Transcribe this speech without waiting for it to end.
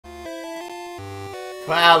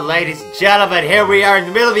Well, ladies and gentlemen, here we are in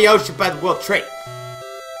the middle of the ocean by the World Trade.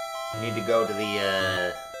 We need to go to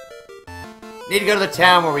the,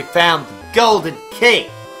 town where we found the Golden Key.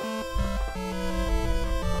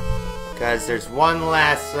 Because there's one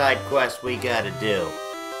last side quest we gotta do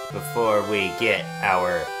before we get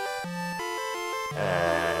our,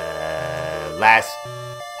 last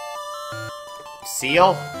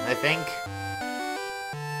seal, I think.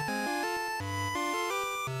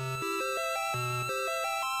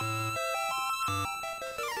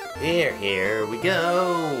 Here we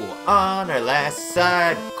go on our last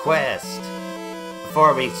side quest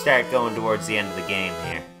before we start going towards the end of the game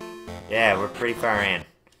here. Yeah, we're pretty far in.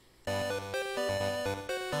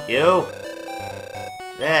 You?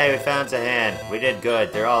 Hey, we found a hand. We did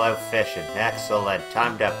good. They're all out fishing. Excellent.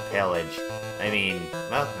 Time to pillage. I mean,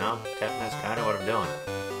 well, no, that's kind of what I'm doing.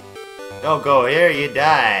 Don't go here, you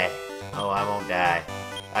die. Oh, I won't die.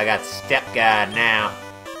 I got step guard now.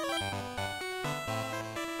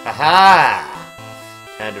 Haha!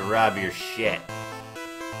 Time to rob your shit.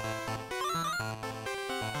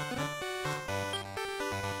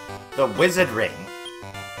 The wizard ring.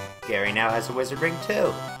 Gary now has a wizard ring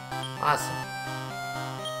too. Awesome.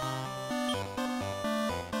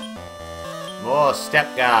 More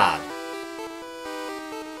step guard.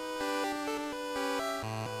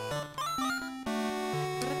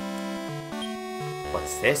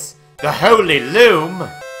 What's this? The Holy Loom!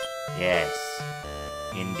 Yes.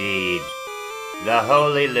 Indeed. The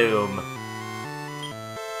Holy Loom.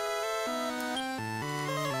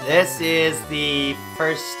 This is the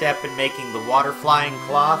first step in making the water flying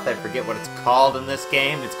cloth. I forget what it's called in this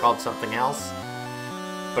game. It's called something else.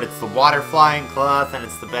 But it's the water flying cloth, and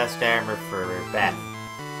it's the best armor for Beth.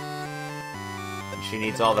 And she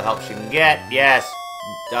needs all the help she can get. Yes,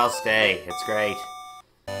 I'll stay. It's great.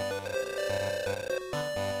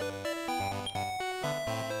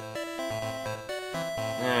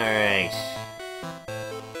 Alright.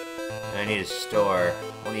 I need a store. I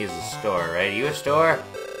want to use a store, right? Are you a store?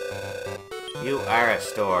 You are a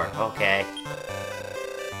store. Okay.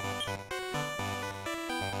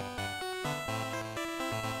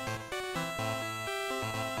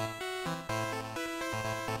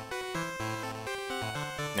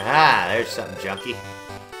 Ah, there's something junky.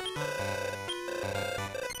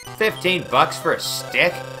 15 bucks for a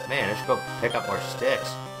stick? Man, I should go pick up more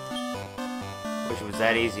sticks. Wish it was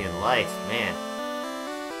that easy in life, man.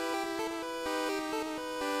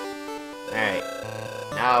 Alright.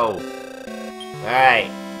 No. Alright.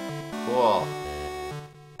 Cool.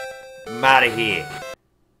 I'm out of here.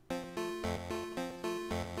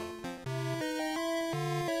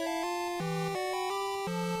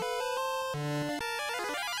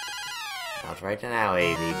 Not right now,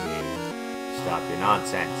 AVG. Stop your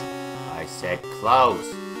nonsense. I said close.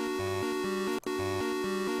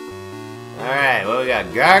 Alright, what we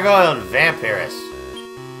got? Gargoyle and Vampirus.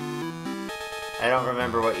 I don't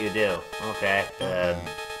remember what you do. Okay,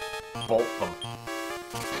 bolt them.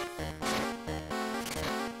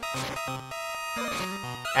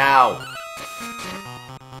 Ow.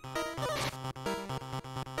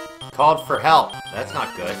 Called for help. That's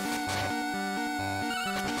not good.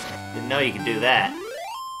 Didn't know you could do that.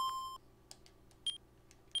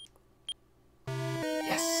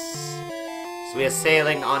 Yes. So we are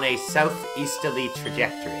sailing on a southeasterly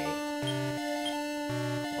trajectory.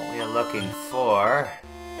 What we are looking for...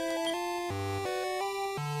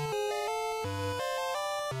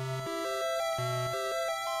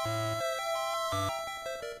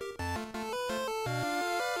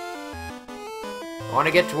 I want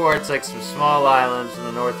to get towards like some small islands in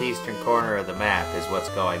the northeastern corner of the map is what's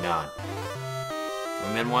going on.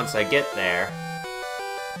 And then once I get there,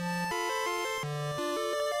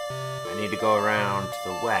 I need to go around to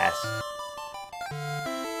the west.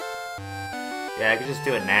 Yeah, I can just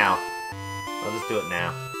do it now. I'll just do it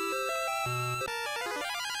now.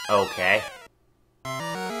 Okay.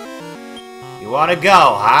 You want to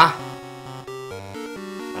go, huh?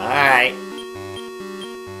 Alright.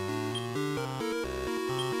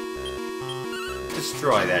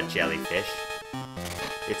 Destroy that jellyfish.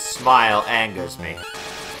 Its smile angers me.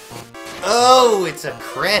 Oh, it's a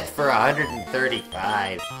crit for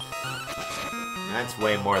 135. That's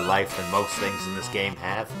way more life than most things in this game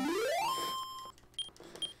have.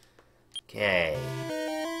 Okay.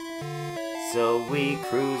 So we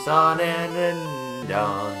cruise on and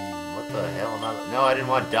on. What the hell am I... No, I didn't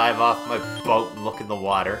want to dive off my boat and look in the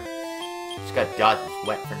water. Just got dotted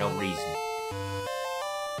wet for no reason.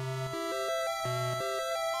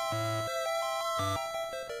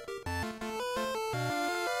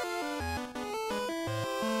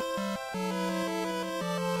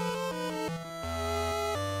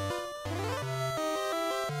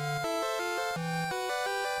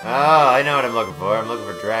 Oh, I know what I'm looking for. I'm looking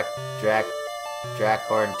for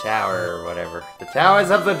Drakhorn Tower or whatever. The Towers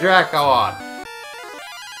of the Drakhorn!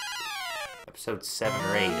 Episode 7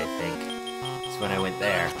 or 8, I think. That's when I went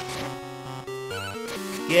there.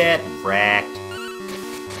 Get wrecked.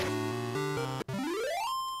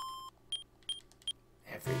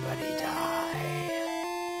 Everybody die.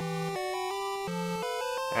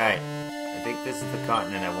 Alright. I think this is the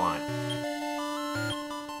continent I want.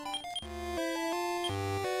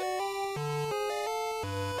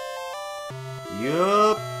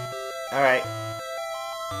 Yup. Alright.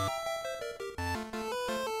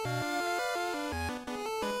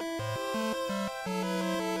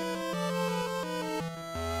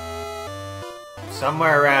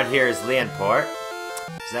 Somewhere around here is Leonport.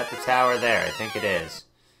 Is that the tower there? I think it is.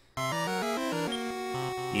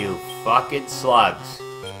 You fucking slugs.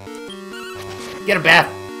 Get him, Beth!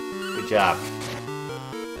 Good job.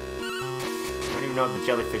 I don't even know what the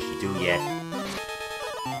jellyfish do yet.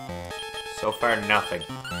 So far, nothing.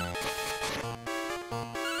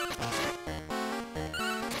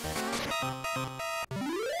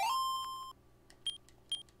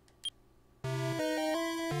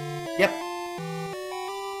 Yep.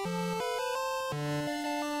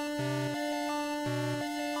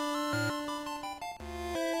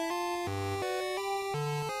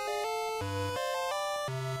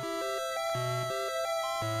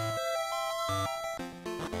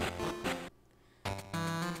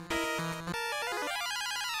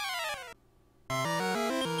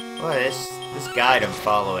 Well, this guide I'm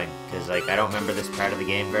following, because, like, I don't remember this part of the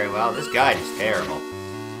game very well. This guide is terrible.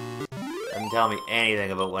 Doesn't tell me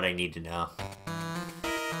anything about what I need to know.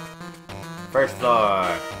 First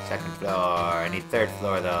floor, second floor, I need third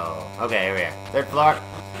floor, though. Okay, here we are. Third floor.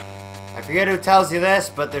 I forget who tells you this,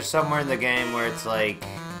 but there's somewhere in the game where it's, like...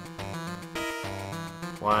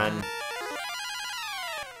 1...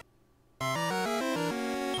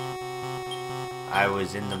 I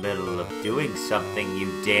was in the middle of doing something,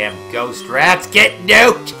 you damn ghost rats! Get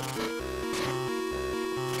nuked!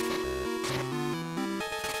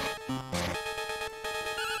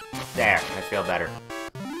 There, I feel better.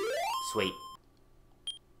 Sweet.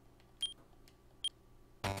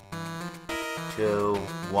 2,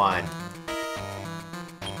 1.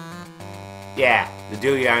 Yeah, the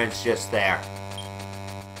dew yarn's just there.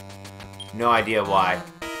 No idea why.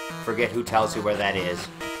 Forget who tells you where that is.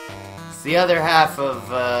 It's the other half of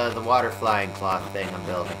the water flying cloth thing I'm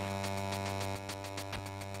building.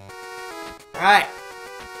 Alright.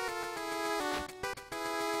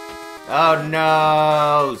 Oh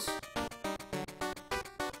no!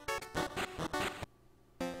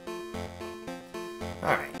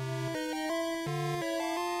 Alright.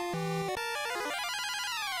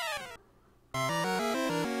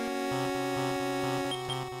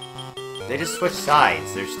 They just switched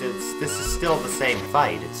sides. They're still, this is still the same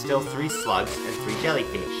fight. It's still 3 slugs and 3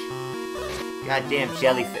 jellyfish. Goddamn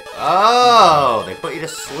jellyfish. Oh! They put you to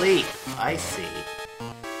sleep. I see.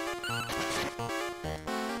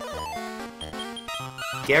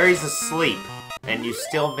 Gary's asleep, and you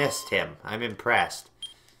still missed him. I'm impressed.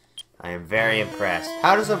 I am very impressed.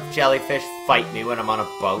 How does a jellyfish fight me when I'm on a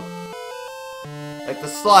boat? Like the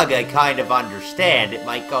slug, I kind of understand. It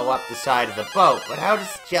might go up the side of the boat, but how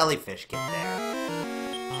does the jellyfish get there?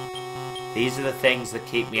 These are the things that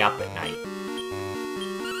keep me up at night.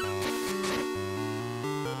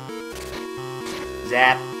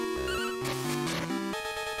 Zap.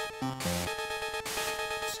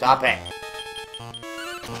 Stop it.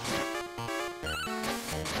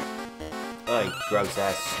 Oh, you gross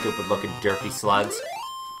ass, stupid looking derpy slugs.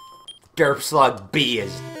 Derp slug B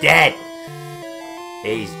is dead.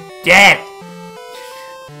 He's dead!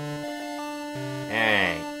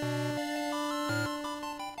 Hey.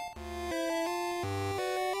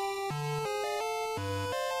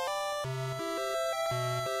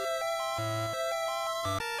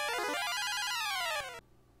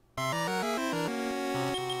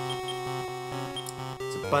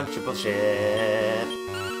 It's a bunch of bullshit.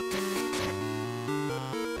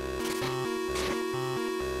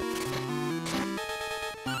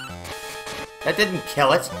 That didn't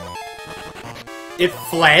kill it. It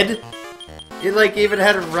fled. It like even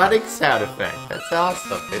had a running sound effect. That's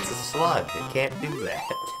awesome. It's a slug. It can't do that.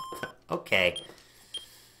 Okay.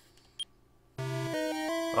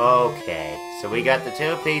 Okay. So we got the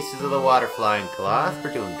 2 pieces of the water flying cloth.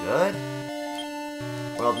 We're doing good.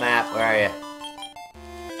 World map, where are you?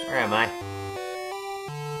 Where am I?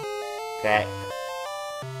 Okay.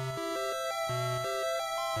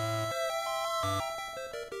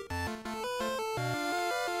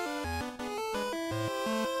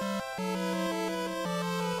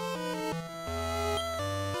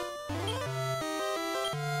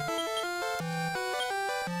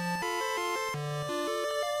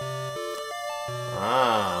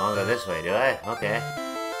 I wanna go this way, do I? Okay.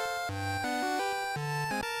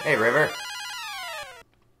 Hey, river.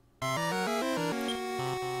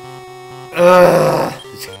 Ugh.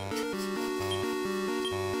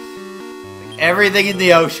 Everything in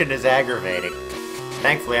the ocean is aggravating.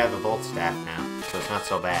 Thankfully, I have the bolt staff now, so it's not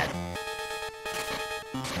so bad.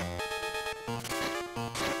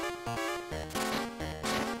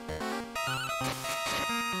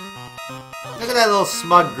 Look at that little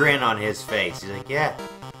smug grin on his face. He's like, yeah,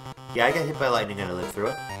 I got hit by lightning and I lived through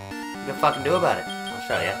it. What you gonna fucking do about it? I'll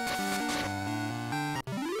show you.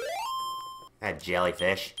 That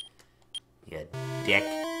jellyfish. You dick.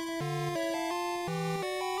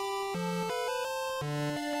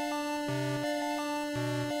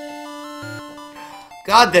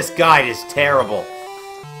 God, this guide is terrible.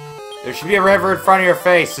 There should be a river in front of your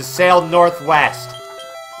face to sail northwest.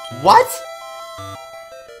 What?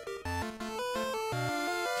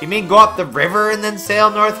 Do you mean go up the river and then sail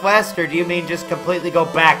northwest? Or do you mean just completely go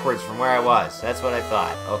backwards from where I was? That's what I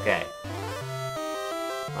thought. Okay.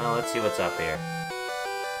 Well, let's see what's up here.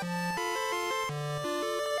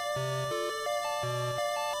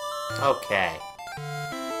 Okay.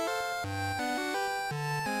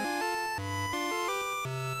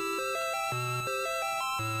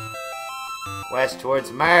 West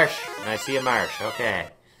towards marsh. And I see a marsh. Okay.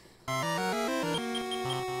 Like,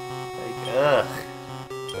 ugh.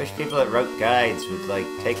 I wish people that wrote guides would, like,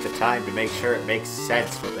 take the time to make sure it makes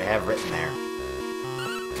sense what they have written there.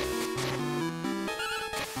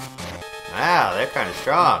 Wow, they're kind of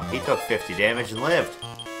strong. He took 50 damage and lived.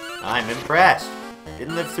 I'm impressed.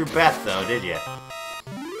 Didn't live through Beth, though, did you?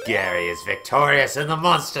 Gary is victorious and the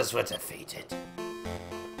monsters were defeated.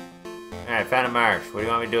 Alright, found a marsh. What do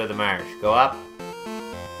you want me to do with the marsh? Go up?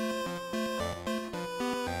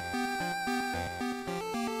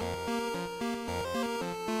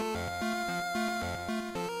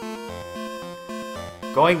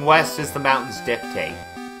 Going west as the mountains dictate.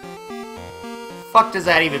 Fuck does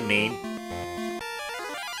that even mean?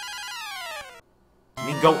 You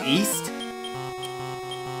mean go east?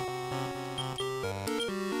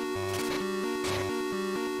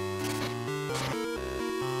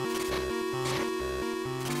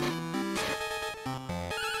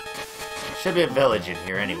 Should be a village in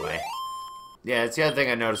here anyway. Yeah, it's the other thing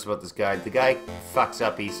I noticed about this guy. The guy fucks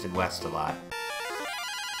up east and west a lot.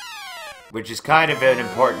 Which is kind of an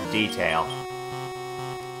important detail.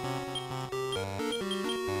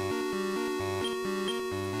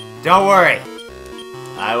 Don't worry.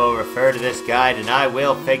 I will refer to this guide and I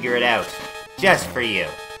will figure it out. Just for you.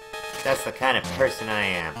 That's the kind of person I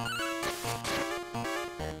am.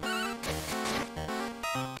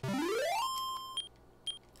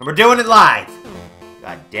 And we're doing it live!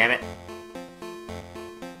 God damn it.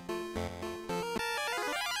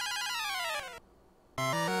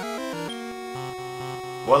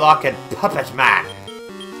 Warlock and Puppet Man!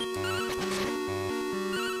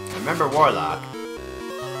 I remember Warlock.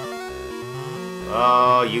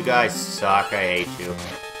 Oh, you guys suck. I hate you.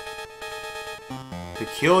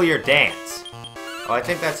 Peculiar dance. Oh, I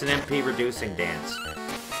think that's an MP reducing dance.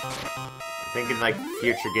 I think in, like,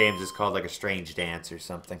 future games it's called, like, a strange dance or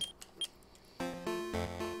something.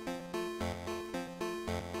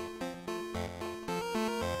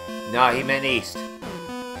 No, he meant east.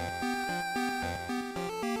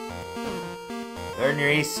 Learn your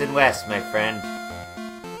east and west, my friend.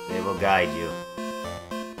 They will guide you.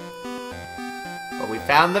 But we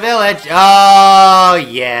found the village! Oh,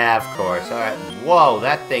 yeah, of course. Alright. Whoa,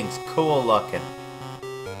 that thing's cool looking.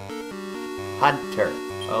 Hunter.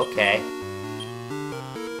 Okay.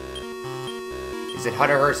 Is it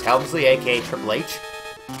Hunter Hearst Helmsley, aka Triple H?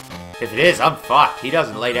 If it is, I'm fucked. He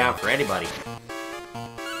doesn't lay down for anybody.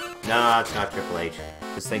 No, it's not Triple H.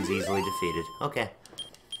 This thing's easily defeated. Okay.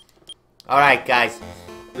 Alright, guys.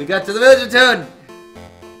 We got to the village of Toon!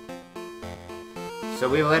 So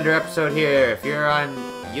we will end our episode here. If you're on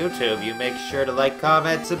YouTube, you make sure to like,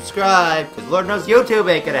 comment, subscribe, because Lord knows YouTube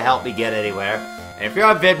ain't gonna help me get anywhere. And if you're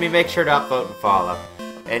on VidMe, make sure to upvote and follow.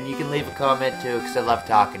 And you can leave a comment too, because I love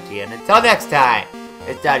talking to you. And until next time,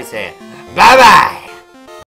 it's Daddy saying, bye-bye!